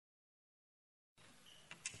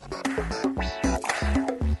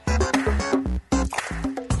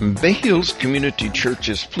Bay Hills Community Church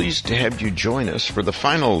is pleased to have you join us for the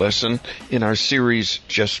final lesson in our series,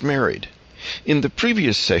 Just Married. In the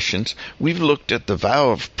previous sessions, we've looked at the vow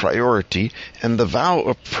of priority and the vow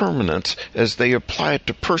of permanence as they apply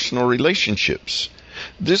to personal relationships.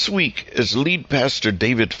 This week, as lead pastor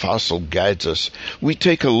David Fossil guides us, we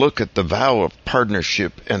take a look at the vow of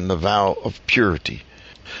partnership and the vow of purity.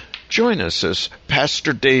 Join us as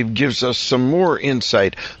Pastor Dave gives us some more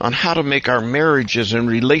insight on how to make our marriages and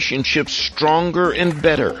relationships stronger and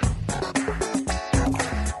better.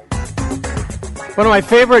 One of my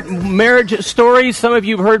favorite marriage stories, some of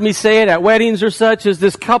you have heard me say it at weddings or such, is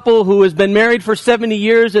this couple who has been married for 70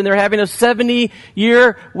 years and they're having a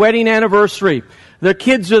 70-year wedding anniversary. The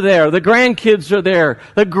kids are there. The grandkids are there.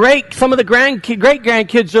 Some of the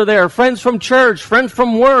great-grandkids are there. Friends from church, friends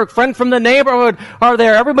from work, friends from the neighborhood are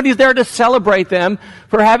there. Everybody's there to celebrate them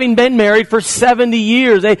for having been married for 70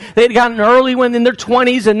 years. They'd gotten early when in their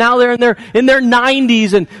 20s, and now they're in their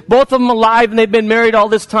 90s, and both of them alive, and they've been married all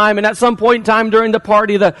this time. And at some point in time during the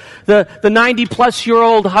party, the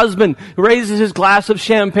 90-plus-year-old husband raises his glass of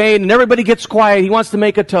champagne, and everybody gets quiet. He wants to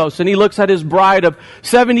make a toast, and he looks at his bride of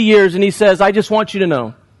 70 years, and he says, "I just want you to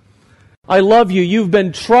know, I love you. You've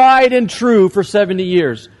been tried and true for 70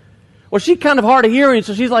 years. Well, she's kind of hard of hearing,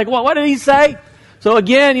 so she's like, "Well, what did he say?" So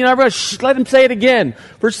again, everybody, let him say it again.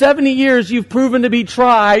 For 70 years, you've proven to be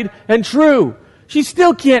tried and true. She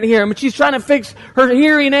still can't hear him, but she's trying to fix her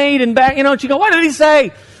hearing aid and back, and she goes, "What did he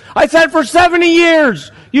say?" "I said, for 70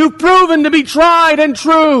 years, you've proven to be tried and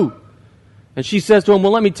true." And she says to him,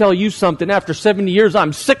 "Well, let me tell you something. After 70 years,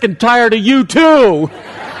 I'm sick and tired of you too."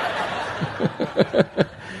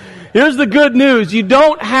 Here's the good news. You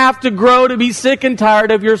don't have to grow to be sick and tired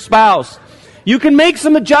of your spouse. You can make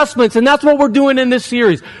some adjustments, and that's what we're doing in this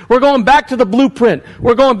series. We're going back to the blueprint.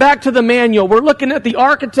 We're going back to the manual. We're looking at the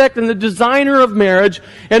architect and the designer of marriage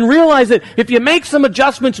and realize that if you make some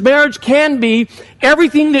adjustments, marriage can be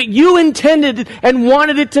everything that you intended and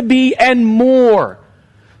wanted it to be and more.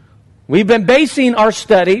 We've been basing our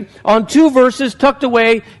study on 2 verses tucked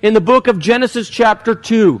away in the book of Genesis chapter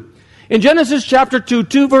 2. In Genesis chapter 2,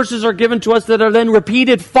 2 verses are given to us that are then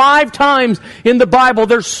repeated 5 times in the Bible.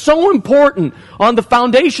 They're so important on the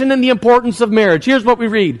foundation and the importance of marriage. Here's what we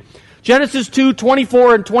read. Genesis 2,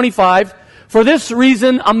 24 and 25. "For this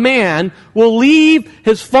reason, a man will leave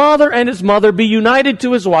his father and his mother, be united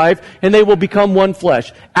to his wife, and they will become one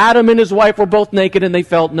flesh." Adam and his wife were both naked, and they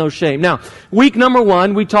felt no shame. Now, week number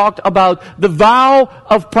 1, we talked about the vow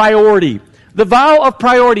of priority. The vow of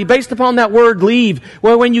priority, based upon that word leave,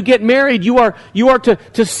 where when you get married, you are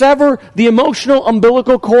to sever the emotional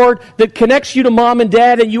umbilical cord that connects you to mom and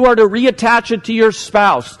dad, and you are to reattach it to your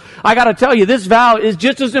spouse. I gotta tell you, this vow is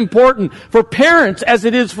just as important for parents as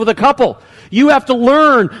it is for the couple. You have to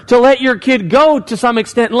learn to let your kid go to some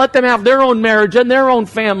extent and let them have their own marriage and their own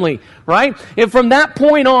family, right? And from that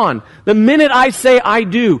point on, the minute I say I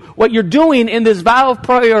do, what you're doing in this vow of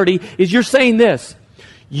priority is you're saying this: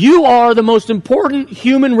 you are the most important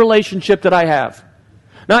human relationship that I have.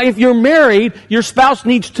 Now, if you're married, your spouse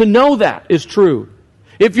needs to know that is true.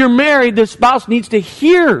 If you're married, the spouse needs to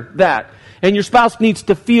hear that, and your spouse needs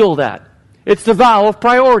to feel that. It's the vow of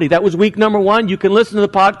priority. That was week number 1. You can listen to the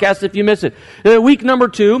podcast if you miss it. Week number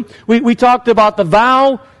 2, we talked about the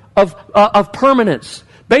vow of permanence,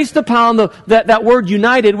 based upon that word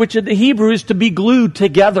united, which in the Hebrew is to be glued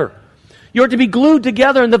together. You're to be glued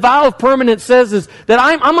together, and the vow of permanence says is that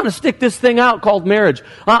I'm going to stick this thing out called marriage.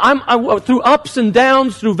 Through ups and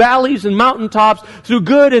downs, through valleys and mountaintops, through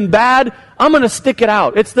good and bad, I'm going to stick it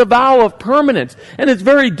out. It's the vow of permanence, and it's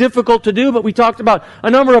very difficult to do, but we talked about a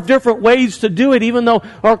number of different ways to do it, even though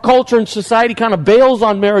our culture and society kind of bails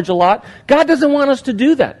on marriage a lot. God doesn't want us to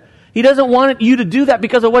do that. He doesn't want you to do that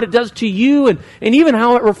because of what it does to you and even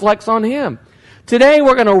how it reflects on Him. Today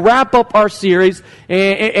we're going to wrap up our series,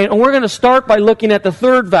 and we're going to start by looking at the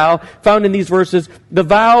third vow found in these verses. The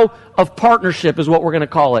vow of partnership is what we're going to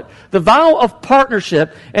call it. The vow of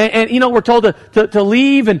partnership, and we're told to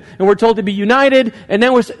leave, and we're told to be united, and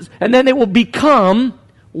then they will become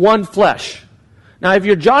one flesh. Now, if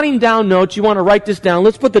you're jotting down notes, you want to write this down.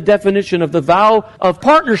 Let's put the definition of the vow of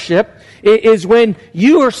partnership is when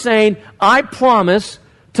you are saying, I promise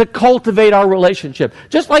to cultivate our relationship.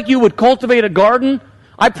 Just like you would cultivate a garden,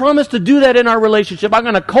 I promise to do that in our relationship. I'm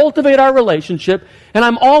going to cultivate our relationship, and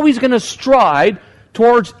I'm always going to stride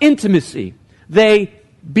towards intimacy. They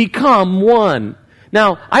become one.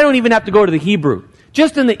 Now, I don't even have to go to the Hebrew.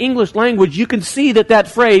 Just in the English language, you can see that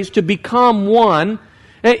phrase, to become one,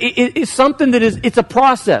 is something that it's a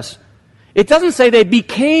process. It doesn't say they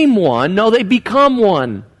became one. No, they become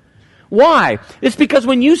one. Why? It's because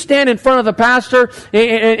when you stand in front of the pastor,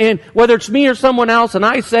 and whether it's me or someone else, and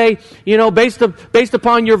I say, based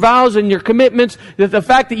upon your vows and your commitments, that the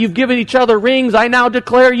fact that you've given each other rings, I now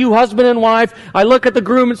declare you husband and wife. I look at the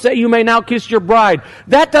groom and say, you may now kiss your bride.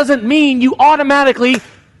 That doesn't mean you automatically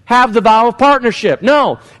have the vow of partnership.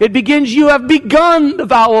 No, it begins, you have begun the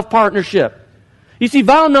vow of partnership. You see,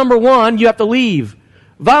 vow number 1, you have to leave.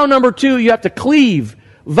 Vow number 2, you have to cleave.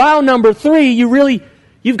 Vow number 3,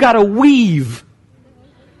 you've got to weave.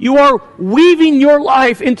 You are weaving your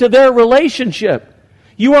life into their relationship.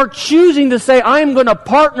 You are choosing to say, I'm going to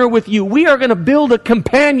partner with you. We are going to build a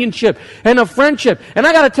companionship and a friendship. And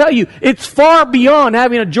I got to tell you, it's far beyond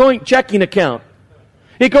having a joint checking account.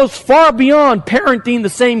 It goes far beyond parenting the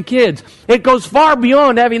same kids. It goes far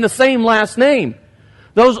beyond having the same last name.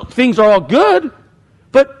 Those things are all good,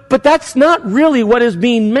 but that's not really what is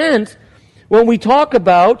being meant when we talk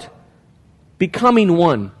about becoming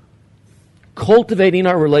one, cultivating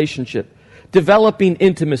our relationship, developing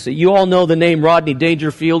intimacy. You all know the name Rodney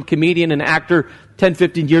Dangerfield, comedian and actor. 10,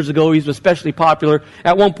 15 years ago, he was especially popular.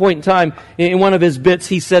 At one point in time, in one of his bits,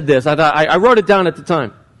 he said this. I wrote it down at the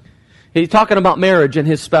time. He's talking about marriage and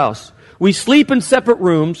his spouse. We sleep in separate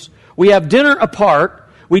rooms. We have dinner apart.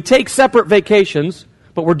 We take separate vacations,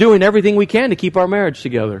 but we're doing everything we can to keep our marriage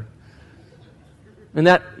together.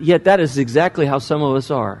 And yet that is exactly how some of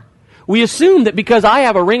us are. We assume that because I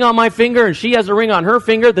have a ring on my finger and she has a ring on her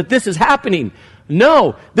finger, that this is happening.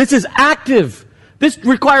 No, this is active. This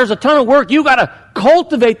requires a ton of work. You've got to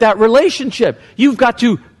cultivate that relationship. You've got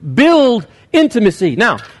to build intimacy.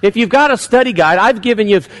 Now, if you've got a study guide, I've given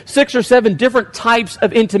you 6 or 7 different types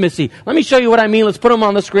of intimacy. Let me show you what I mean. Let's put them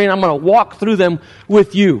on the screen. I'm going to walk through them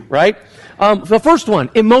with you, right? The first one,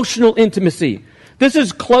 emotional intimacy. This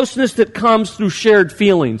is closeness that comes through shared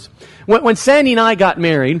feelings. When Sandy and I got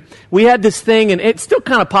married, we had this thing, and it's still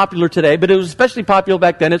kind of popular today, but it was especially popular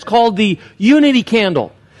back then. It's called the unity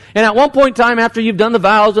candle. And at one point in time, after you've done the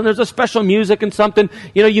vows and there's a special music and something,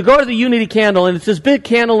 you go to the unity candle, and it's this big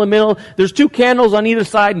candle in the middle. There's 2 candles on either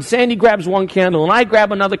side, and Sandy grabs one candle, and I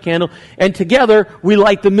grab another candle, and together we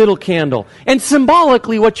light the middle candle. And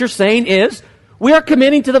symbolically, what you're saying is, we are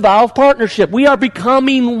committing to the vow of partnership. We are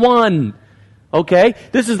becoming one. Okay?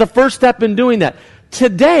 This is the first step in doing that.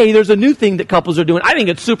 Today, there's a new thing that couples are doing. I think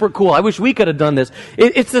it's super cool. I wish we could have done this.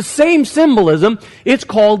 It's the same symbolism. It's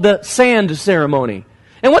called the sand ceremony.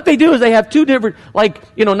 And what they do is they have 2 different,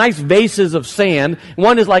 nice vases of sand.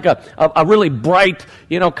 One is like a really bright,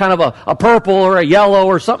 kind of a purple or a yellow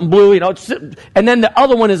or something blue, and then the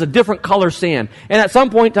other one is a different color sand. And at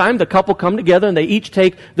some point in time, the couple come together and they each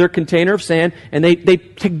take their container of sand and they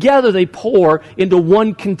together they pour into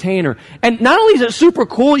one container. And not only is it super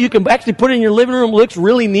cool, you can actually put it in your living room, it looks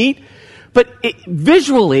really neat, but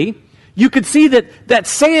visually, you could see that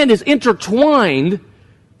sand is intertwined,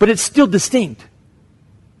 but it's still distinct.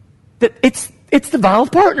 That it's the vow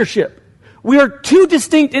of partnership. We are 2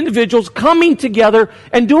 distinct individuals coming together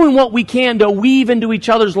and doing what we can to weave into each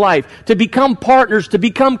other's life, to become partners, to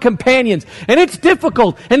become companions. And it's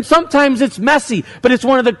difficult, and sometimes it's messy, but it's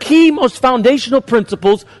one of the key, most foundational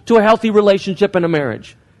principles to a healthy relationship and a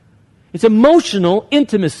marriage. It's emotional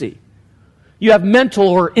intimacy. You have mental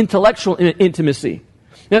or intellectual intimacy.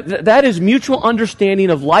 That is mutual understanding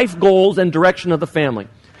of life goals and direction of the family.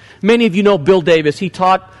 Many of you know Bill Davis. He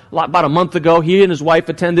taught about a month ago. He and his wife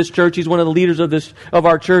attend this church. He's one of the leaders of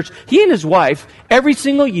our church. He and his wife, every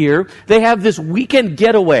single year, they have this weekend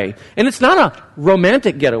getaway. And it's not a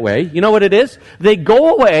romantic getaway. You know what it is? They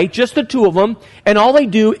go away, just the 2 of them, and all they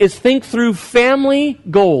do is think through family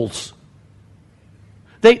goals.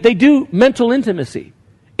 They do mental intimacy.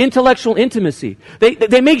 Intellectual intimacy.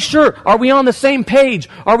 They make sure, are we on the same page?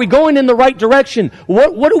 Are we going in the right direction?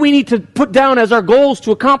 What do we need to put down as our goals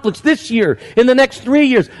to accomplish this year, in the next 3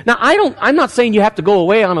 years? Now, I'm not saying you have to go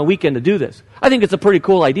away on a weekend to do this. I think it's a pretty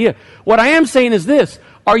cool idea. What I am saying is this: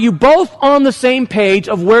 are you both on the same page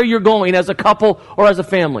of where you're going as a couple or as a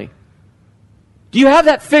family? Do you have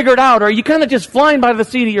that figured out, or are you kind of just flying by the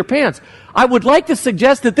seat of your pants? I would like to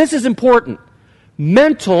suggest that this is important.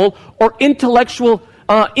 Mental or intellectual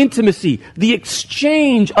intimacy, the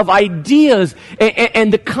exchange of ideas,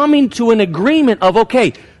 and the coming to an agreement of,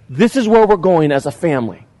 okay, this is where we're going as a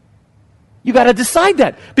family. You got to decide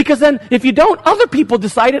that, because then if you don't, other people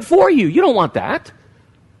decide it for you. You don't want that.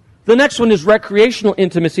 The next one is recreational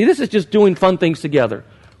intimacy. This is just doing fun things together.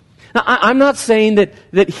 Now, I'm not saying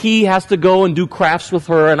that he has to go and do crafts with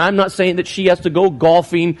her, and I'm not saying that she has to go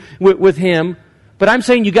golfing with him, but I'm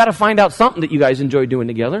saying you got to find out something that you guys enjoy doing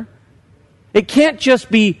together. It can't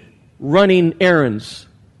just be running errands.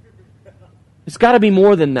 It's got to be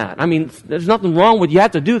more than that. I mean, there's nothing wrong with you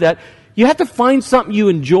have to do that. you have to find something you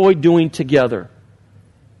enjoy doing together.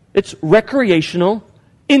 It's recreational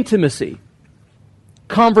intimacy.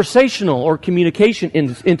 Conversational or communication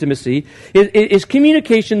intimacy is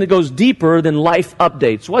communication that goes deeper than life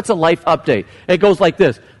updates. What's a life update? It goes like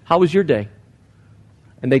this. How was your day?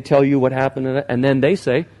 And they tell you what happened, and then they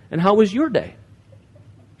say, and how was your day?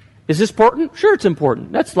 Is this important? Sure, it's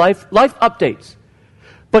important. That's life updates.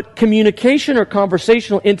 But communication or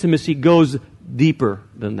conversational intimacy goes deeper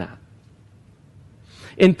than that.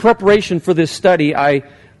 In preparation for this study, I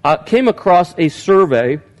came across a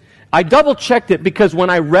survey. I double-checked it because when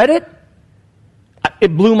I read it,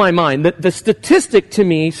 it blew my mind. The statistic to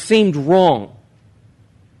me seemed wrong.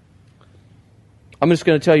 I'm just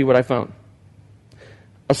going to tell you what I found.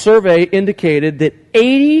 A survey indicated that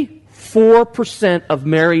 84% of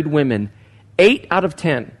married women, 8 out of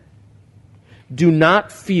 10, do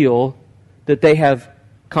not feel that they have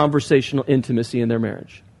conversational intimacy in their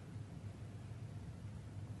marriage.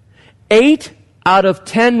 8 out of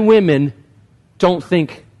 10 women don't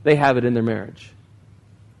think they have it in their marriage.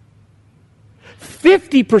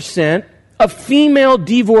 50% of female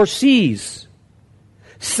divorcees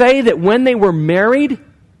say that when they were married,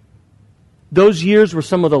 those years were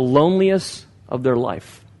some of the loneliest of their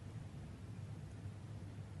life.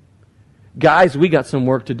 Guys, we got some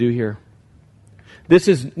work to do here. This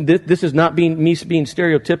is not me being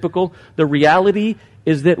stereotypical. The reality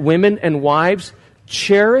is that women and wives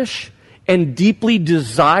cherish and deeply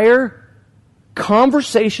desire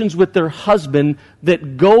conversations with their husband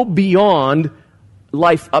that go beyond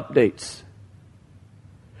life updates.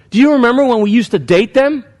 Do you remember when we used to date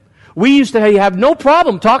them? We used to have no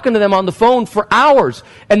problem talking to them on the phone for hours.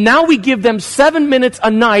 And now we give them 7 minutes a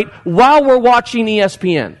night while we're watching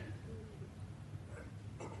ESPN.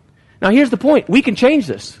 Now here's the point. We can change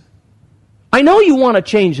this. I know you want to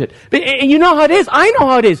change it. And you know how it is. I know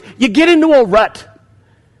how it is. You get into a rut.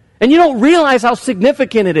 And you don't realize how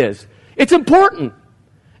significant it is. It's important.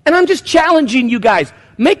 And I'm just challenging you guys.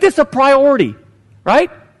 Make this a priority.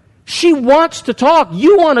 Right? She wants to talk.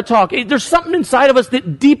 You want to talk. There's something inside of us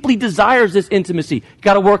that deeply desires this intimacy. You've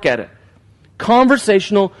got to work at it.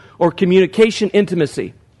 Conversational or communication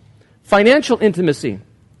intimacy. Financial intimacy.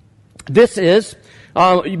 This is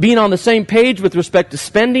being on the same page with respect to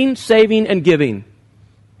spending, saving, and giving.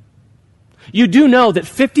 You do know that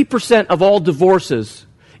 50% of all divorces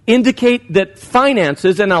indicate that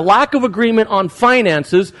finances and a lack of agreement on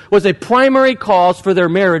finances was a primary cause for their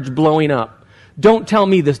marriage blowing up. Don't tell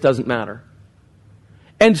me this doesn't matter.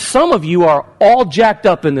 And some of you are all jacked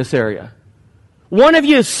up in this area. One of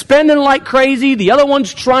you is spending like crazy. The other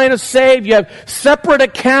one's trying to save. You have separate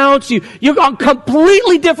accounts. You're on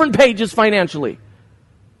completely different pages financially.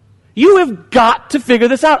 You have got to figure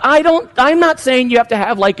this out. I'm not saying you have to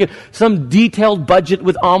have like some detailed budget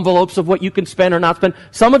with envelopes of what you can spend or not spend.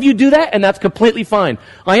 Some of you do that, and that's completely fine.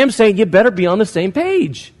 I am saying you better be on the same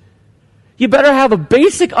page. You better have a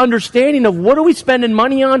basic understanding of what are we spending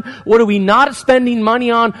money on, what are we not spending money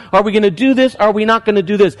on, are we going to do this, are we not going to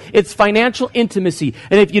do this? It's financial intimacy.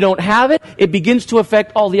 And if you don't have it, it begins to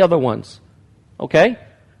affect all the other ones. Okay?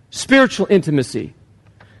 Spiritual intimacy.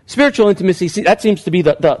 Spiritual intimacy, see, that seems to be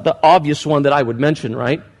the obvious one that I would mention,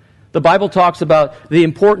 right? The Bible talks about the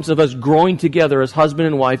importance of us growing together as husband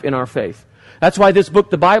and wife in our faith. That's why this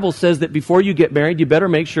book, the Bible, says that before you get married, you better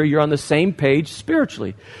make sure you're on the same page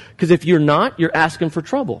spiritually. Because if you're not, you're asking for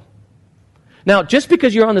trouble. Now, just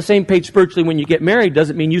because you're on the same page spiritually when you get married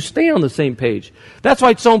doesn't mean you stay on the same page. That's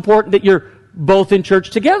why it's so important that you're both in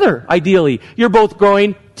church together, ideally. You're both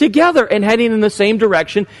growing together and heading in the same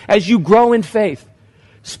direction as you grow in faith.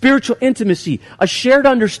 Spiritual intimacy, a shared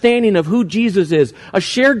understanding of who Jesus is, a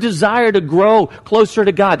shared desire to grow closer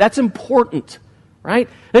to God. That's important. Right?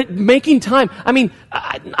 Making time. I mean,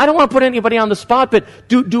 I don't want to put anybody on the spot, but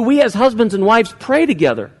do we as husbands and wives pray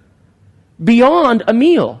together? Beyond a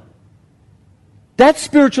meal. That's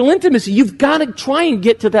spiritual intimacy. You've got to try and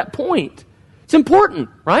get to that point. It's important,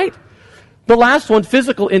 right? The last one,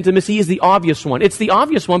 physical intimacy, is the obvious one. It's the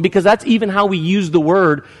obvious one because that's even how we use the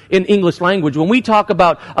word in English language. When we talk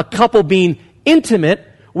about a couple being intimate,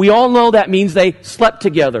 we all know that means they slept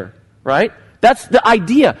together, right? That's the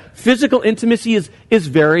idea. Physical intimacy is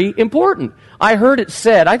very important. I heard it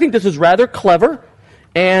said, I think this is rather clever,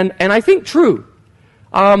 and I think true,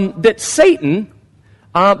 that Satan,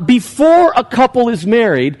 before a couple is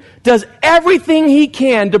married, does everything he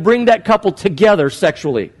can to bring that couple together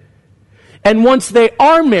sexually. And once they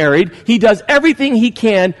are married, he does everything he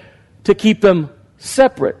can to keep them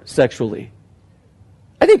separate sexually.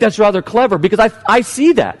 I think that's rather clever because I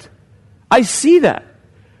see that. I see that.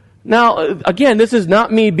 Now, again, this is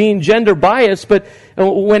not me being gender biased, but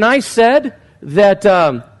when I said that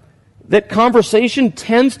that conversation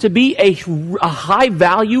tends to be a high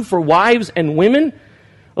value for wives and women,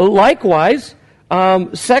 likewise,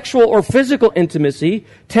 sexual or physical intimacy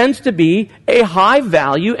tends to be a high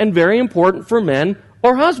value and very important for men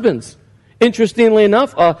or husbands. Interestingly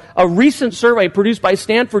enough, a recent survey produced by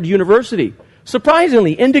Stanford University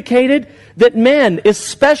surprisingly indicated that men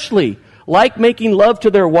especially like making love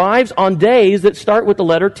to their wives on days that start with the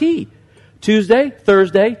letter T. Tuesday,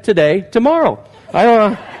 Thursday, today, tomorrow. I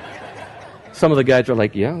don't know. Some of the guys are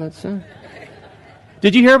like, yeah, that's...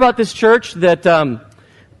 Did you hear about this church that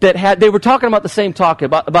they were talking about the same talk,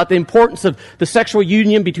 about the importance of the sexual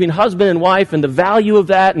union between husband and wife and the value of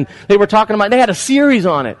that, and they were talking about, they had a series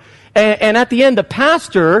on it. And at the end, the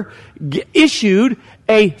pastor issued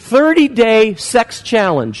a 30-day sex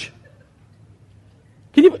challenge.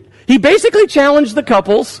 He basically challenged the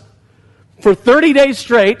couples for 30 days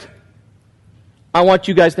straight. I want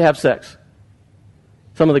you guys to have sex.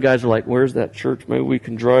 Some of the guys are like, where's that church? Maybe we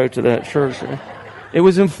can drive to that church. It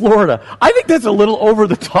was in Florida. I think that's a little over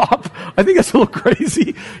the top. I think that's a little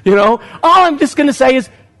crazy, All I'm just going to say is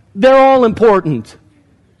they're all important.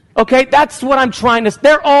 Okay? That's what I'm trying to say.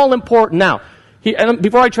 They're all important. Now,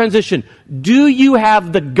 before I transition, do you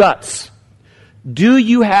have the guts? Do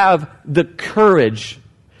you have the courage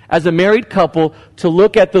as a married couple to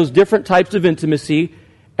look at those different types of intimacy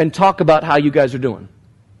and talk about how you guys are doing?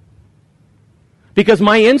 Because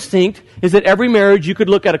my instinct is that every marriage you could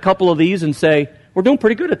look at a couple of these and say, we're doing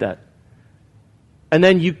pretty good at that. And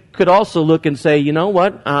then you could also look and say, you know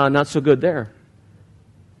what, not so good there.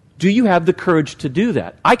 Do you have the courage to do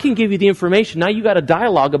that? I can give you the information. Now you got a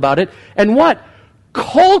dialogue about it. And what?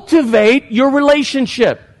 Cultivate your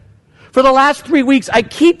relationship. For the last 3 weeks, I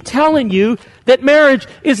keep telling you that marriage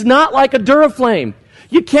is not like a Duraflame.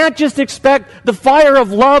 You can't just expect the fire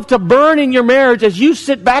of love to burn in your marriage as you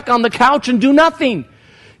sit back on the couch and do nothing.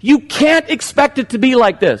 You can't expect it to be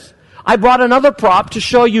like this. I brought another prop to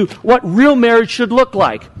show you what real marriage should look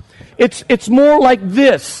like. It's more like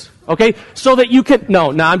this, okay? So that you can...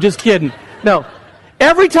 No, I'm just kidding. No.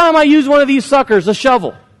 Every time I use one of these suckers, a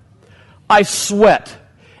shovel, I sweat.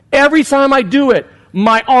 Every time I do it,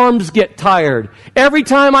 my arms get tired. Every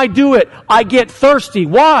time I do it, I get thirsty.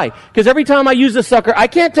 Why? Because every time I use the sucker, I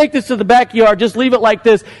can't take this to the backyard, just leave it like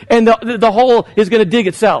this, and the hole is going to dig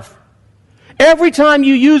itself. Every time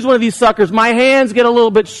you use one of these suckers, my hands get a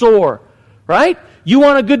little bit sore. Right? You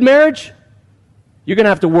want a good marriage? You're going to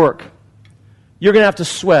have to work. You're going to have to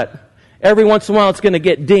sweat. Every once in a while, it's going to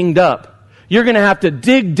get dinged up. You're going to have to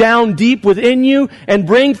dig down deep within you and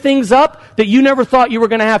bring things up that you never thought you were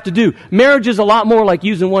going to have to do. Marriage is a lot more like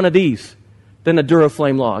using one of these than a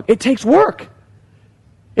Duraflame log. It takes work.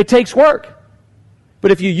 It takes work.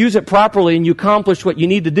 But if you use it properly and you accomplish what you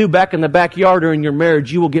need to do back in the backyard or in your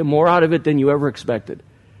marriage, you will get more out of it than you ever expected.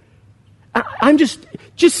 I'm just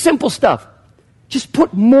simple stuff. Just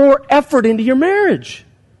put more effort into your marriage.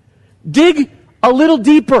 Dig a little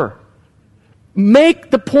deeper.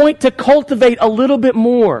 Make the point to cultivate a little bit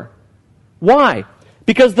more. Why?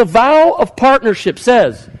 Because the vow of partnership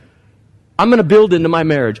says, I'm going to build into my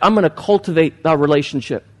marriage. I'm going to cultivate our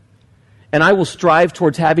relationship. And I will strive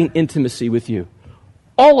towards having intimacy with you.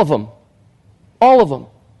 All of them. All of them.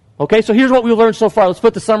 Okay, so here's what we've learned so far. Let's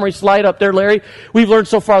put the summary slide up there, Larry. We've learned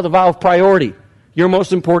so far the vow of priority. You're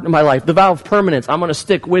most important in my life. The vow of permanence. I'm going to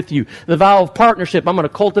stick with you. The vow of partnership. I'm going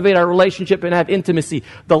to cultivate our relationship and have intimacy.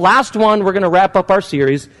 The last one, we're going to wrap up our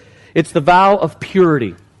series. It's the vow of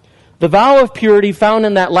purity. The vow of purity found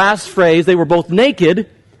in that last phrase, they were both naked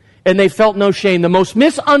and they felt no shame. The most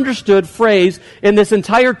misunderstood phrase in this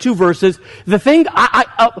entire 2 verses. The thing,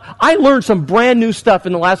 I learned some brand new stuff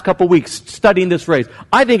in the last couple weeks studying this phrase.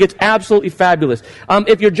 I think it's absolutely fabulous.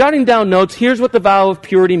 If you're jotting down notes, here's what the vow of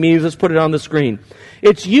purity means. Let's put it on the screen.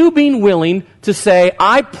 It's you being willing to say,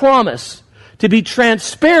 I promise to be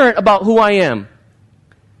transparent about who I am.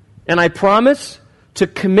 And I promise to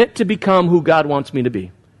commit to become who God wants me to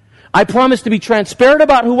be. I promise to be transparent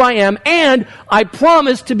about who I am, and I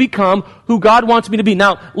promise to become who God wants me to be.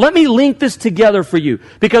 Now, let me link this together for you,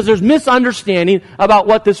 because there's misunderstanding about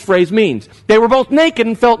what this phrase means. They were both naked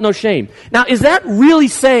and felt no shame. Now, is that really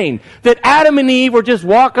saying that Adam and Eve were just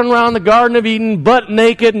walking around the Garden of Eden butt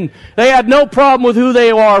naked and they had no problem with who they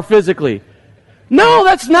are physically? No,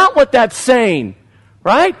 that's not what that's saying,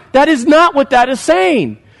 right? That is not what that is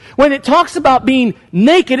saying. When it talks about being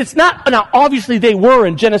naked, it's not, now obviously they were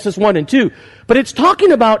in Genesis 1 and 2, but it's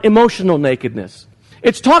talking about emotional nakedness.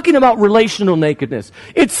 It's talking about relational nakedness.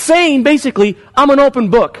 It's saying basically, I'm an open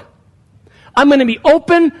book. I'm going to be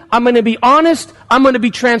open. I'm going to be honest. I'm going to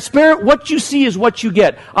be transparent. What you see is what you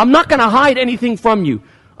get. I'm not going to hide anything from you.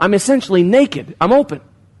 I'm essentially naked. I'm open.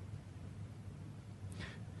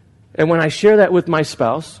 And when I share that with my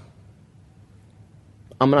spouse,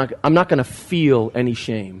 I'm not going to feel any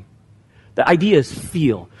shame. The idea is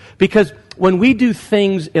feel. Because when we do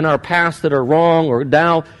things in our past that are wrong, or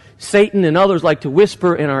now Satan and others like to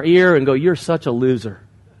whisper in our ear and go, "You're such a loser."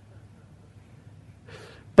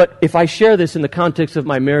 But if I share this in the context of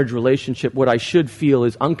my marriage relationship, what I should feel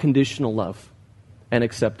is unconditional love and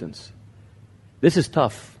acceptance. This is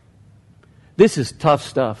tough. This is tough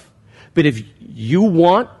stuff. But if you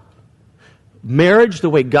want marriage the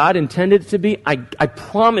way God intended it to be, I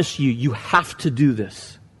promise you, you have to do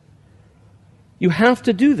this. You have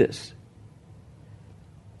to do this.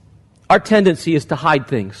 Our tendency is to hide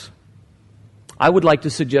things. I would like to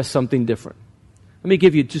suggest something different. Let me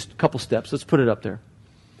give you just a couple steps. Let's put it up there.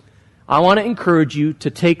 I want to encourage you to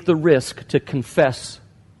take the risk to confess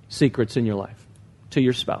secrets in your life to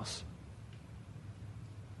your spouse.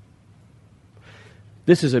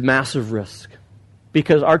 This is a massive risk.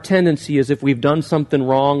 Because our tendency is, if we've done something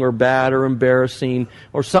wrong or bad or embarrassing,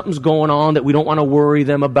 or something's going on that we don't want to worry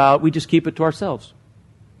them about, we just keep it to ourselves.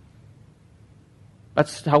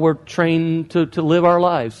 That's how we're trained to live our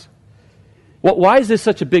lives. Why is this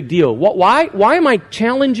such a big deal? Why am I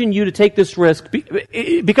challenging you to take this risk?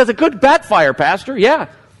 Because it could backfire, Pastor. Yeah.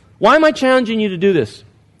 Why am I challenging you to do this?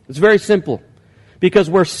 It's very simple. Because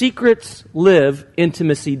where secrets live,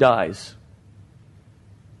 intimacy dies.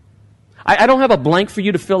 I don't have a blank for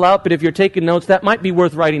you to fill out, but if you're taking notes, that might be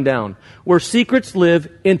worth writing down. Where secrets live,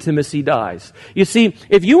 intimacy dies. You see,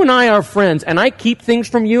 if you and I are friends, and I keep things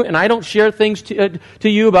from you, and I don't share things to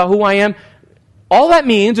you about who I am, all that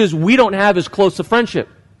means is we don't have as close a friendship.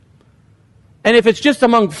 And if it's just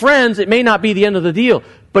among friends, it may not be the end of the deal.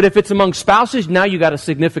 But if it's among spouses, now you got a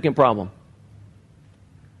significant problem.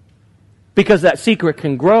 Because that secret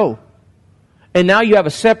can grow. And now you have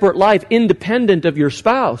a separate life independent of your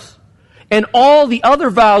spouse. And all the other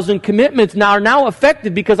vows and commitments are now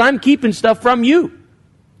affected because I'm keeping stuff from you.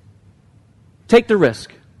 Take the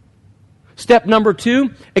risk. Step number 2,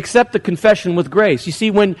 accept the confession with grace. You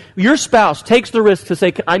see, when your spouse takes the risk to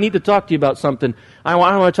say, "I need to talk to you about something. I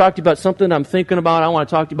want to talk to you about something I'm thinking about. I want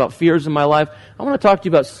to talk to you about fears in my life. I want to talk to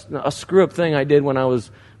you about a screw-up thing I did when I was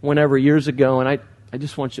whenever years ago, and I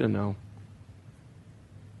just want you to know."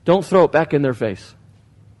 Don't throw it back in their face.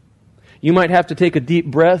 You might have to take a deep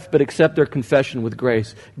breath, but accept their confession with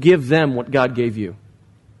grace. Give them what God gave you.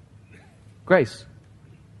 Grace.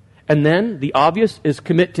 And then, the obvious is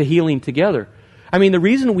commit to healing together. I mean, the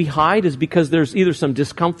reason we hide is because there's either some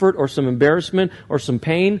discomfort or some embarrassment or some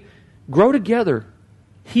pain. Grow together.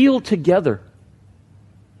 Heal together.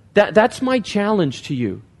 That's my challenge to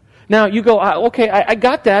you. Now, you go, "Okay, I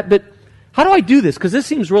got that, but how do I do this? Because this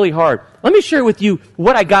seems really hard." Let me share with you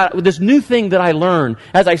what I got with this new thing that I learned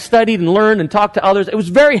as I studied and learned and talked to others. It was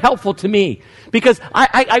very helpful to me because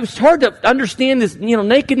I was hard to understand this,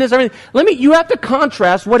 nakedness. Everything. You have to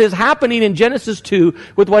contrast what is happening in Genesis 2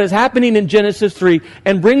 with what is happening in Genesis 3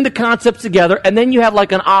 and bring the concepts together, and then you have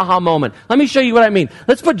like an aha moment. Let me show you what I mean.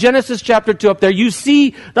 Let's put Genesis chapter 2 up there. You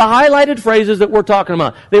see the highlighted phrases that we're talking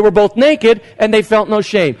about. They were both naked and they felt no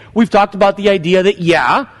shame. We've talked about the idea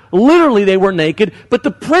that, literally they were naked, but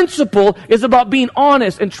the principle is about being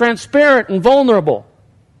honest and transparent and vulnerable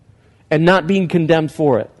and not being condemned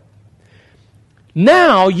for it.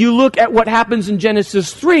 Now you look at what happens in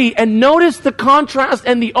Genesis 3 and notice the contrast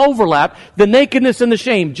and the overlap, the nakedness and the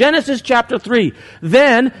shame. Genesis chapter 3.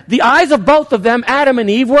 Then the eyes of both of them, Adam and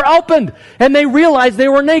Eve, were opened and they realized they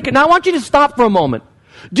were naked. Now I want you to stop for a moment.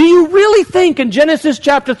 Do you really think in Genesis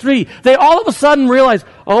chapter 3, they all of a sudden realized,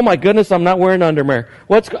 "Oh my goodness, I'm not wearing underwear.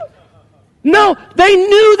 No, they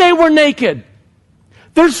knew they were naked.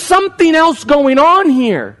 There's something else going on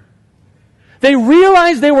here. They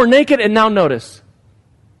realized they were naked, and now notice,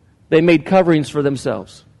 they made coverings for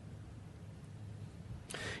themselves.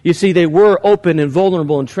 You see, they were open and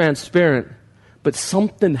vulnerable and transparent, but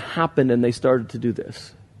something happened and they started to do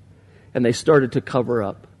this. And they started to cover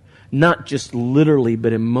up. Not just literally,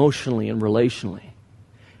 but emotionally and relationally.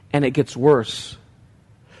 And it gets worse.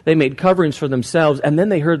 They made coverings for themselves, and then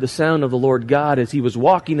they heard the sound of the Lord God as He was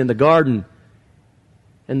walking in the garden,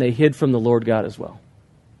 and they hid from the Lord God as well.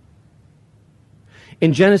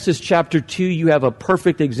 In Genesis chapter 2, you have a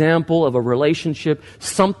perfect example of a relationship.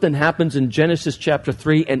 Something happens in Genesis chapter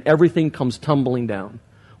 3, and everything comes tumbling down.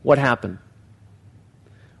 What happened?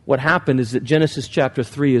 What happened is that Genesis chapter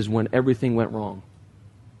 3 is when everything went wrong.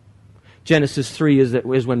 Genesis 3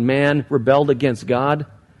 is when man rebelled against God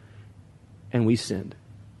and we sinned.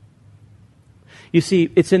 You see,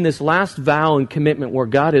 it's in this last vow and commitment where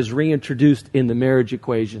God is reintroduced in the marriage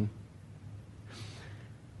equation.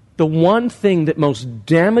 The one thing that most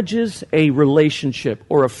damages a relationship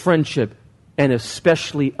or a friendship, and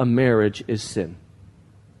especially a marriage, is sin.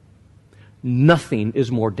 Nothing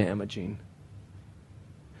is more damaging,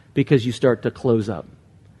 because you start to close up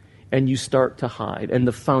and you start to hide, and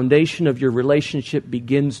the foundation of your relationship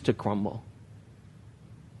begins to crumble.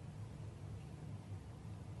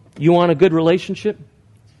 You want a good relationship?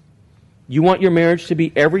 You want your marriage to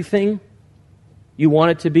be everything you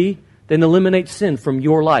want it to be? Then eliminate sin from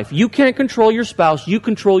your life. You can't control your spouse, you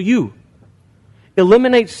control you.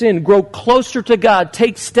 Eliminate sin, grow closer to God,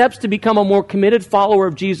 take steps to become a more committed follower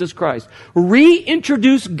of Jesus Christ.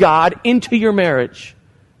 Reintroduce God into your marriage.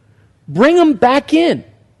 Bring Him back in.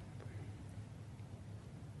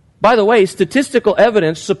 By the way, statistical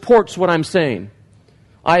evidence supports what I'm saying.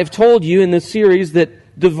 I have told you in this series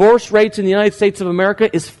that divorce rates in the United States of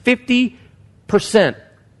America is 50%.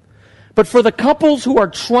 But for the couples who are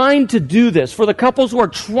trying to do this, for the couples who are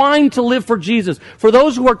trying to live for Jesus, for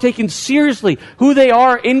those who are taking seriously who they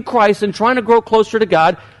are in Christ and trying to grow closer to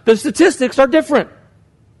God, the statistics are different.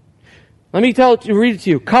 Let me read it to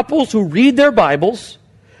you. Couples who read their Bibles,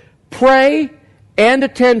 pray, and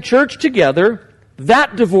attend church together,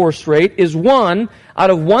 that divorce rate is 1 out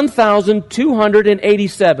of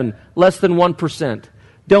 1,287, less than 1%.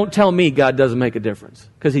 Don't tell me God doesn't make a difference,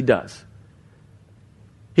 because He does.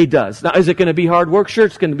 He does. Now, is it going to be hard work? Sure,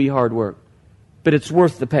 it's going to be hard work. But it's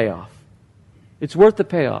worth the payoff. It's worth the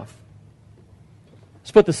payoff.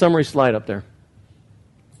 Let's put the summary slide up there.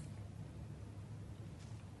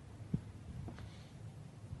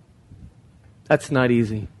 That's not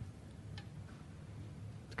easy.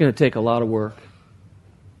 It's going to take a lot of work.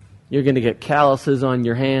 You're going to get calluses on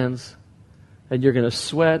your hands, and you're going to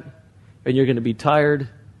sweat, and you're going to be tired,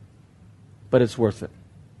 but it's worth it.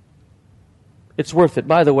 It's worth it.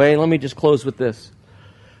 By the way, let me just close with this.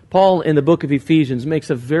 Paul, in the book of Ephesians, makes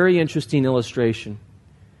a very interesting illustration.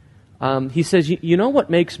 He says, you know what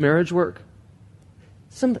makes marriage work?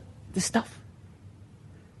 This stuff.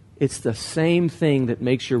 It's the same thing that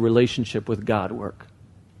makes your relationship with God work.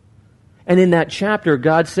 And in that chapter,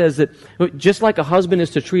 God says that just like a husband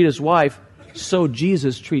is to treat his wife, so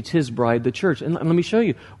Jesus treats His bride, the church. And let me show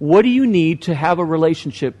you. What do you need to have a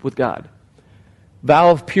relationship with God?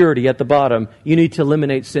 Vow of purity at the bottom. You need to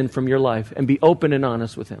eliminate sin from your life and be open and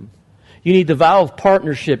honest with Him. You need the vow of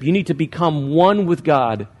partnership. You need to become one with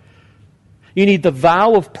God. You need the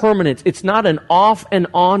vow of permanence. It's not an off and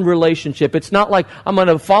on relationship. It's not like I'm going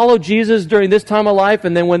to follow Jesus during this time of life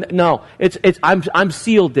and then I'm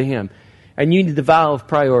sealed to Him. And you need the vow of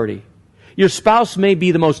priority. Your spouse may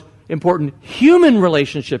be the most important human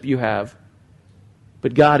relationship you have,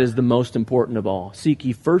 but God is the most important of all. Seek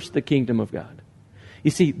ye first the kingdom of God. You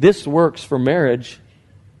see, this works for marriage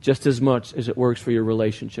just as much as it works for your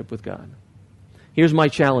relationship with God. Here's my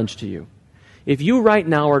challenge to you. If you right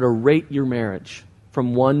now are to rate your marriage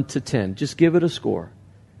from 1 to 10, just give it a score.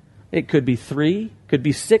 It could be 3, could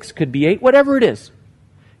be 6, could be 8, whatever it is.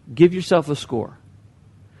 Give yourself a score.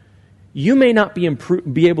 You may not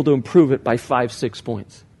be able to improve it by 5, 6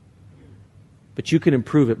 points, but you can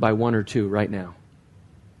improve it by 1 or 2 right now.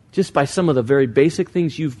 Just by some of the very basic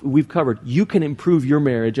things we've covered, you can improve your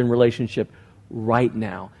marriage and relationship right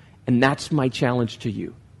now. And that's my challenge to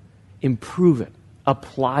you. Improve it.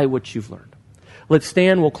 Apply what you've learned. Let's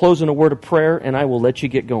stand. We'll close in a word of prayer, and I will let you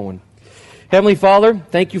get going. Heavenly Father,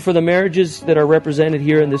 thank you for the marriages that are represented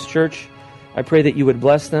here in this church. I pray that you would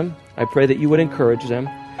bless them. I pray that you would encourage them.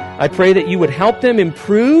 I pray that you would help them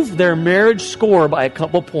improve their marriage score by a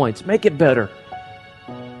couple points. Make it better.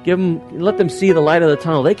 Let them see the light of the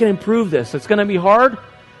tunnel. They can improve this. It's going to be hard,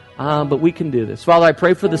 but we can do this. Father, I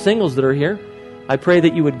pray for the singles that are here. I pray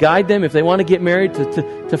that you would guide them if they want to get married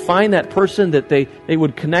to find that person that they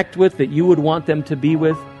would connect with, that you would want them to be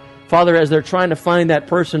with. Father, as they're trying to find that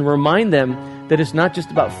person, remind them that it's not just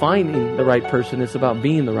about finding the right person, it's about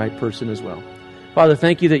being the right person as well. Father,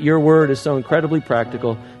 thank you that your word is so incredibly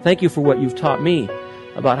practical. Thank you for what you've taught me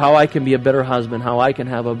about how I can be a better husband, how I can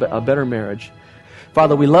have a better marriage.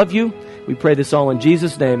 Father, we love you. We pray this all in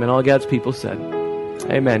Jesus' name, and all God's people said,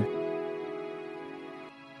 amen.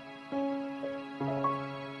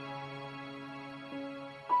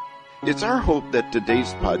 It's our hope that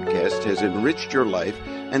today's podcast has enriched your life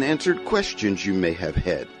and answered questions you may have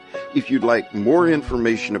had. If you'd like more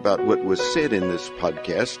information about what was said in this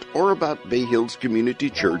podcast or about Bay Hills Community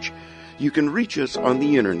Church, you can reach us on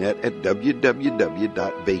the internet at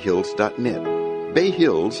www.bayhills.net. Bay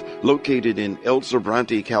Hills, located in El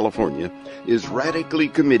Sobrante, California, is radically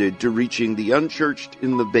committed to reaching the unchurched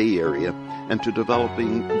in the Bay Area and to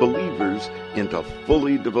developing believers into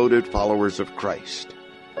fully devoted followers of Christ.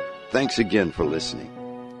 Thanks again for listening.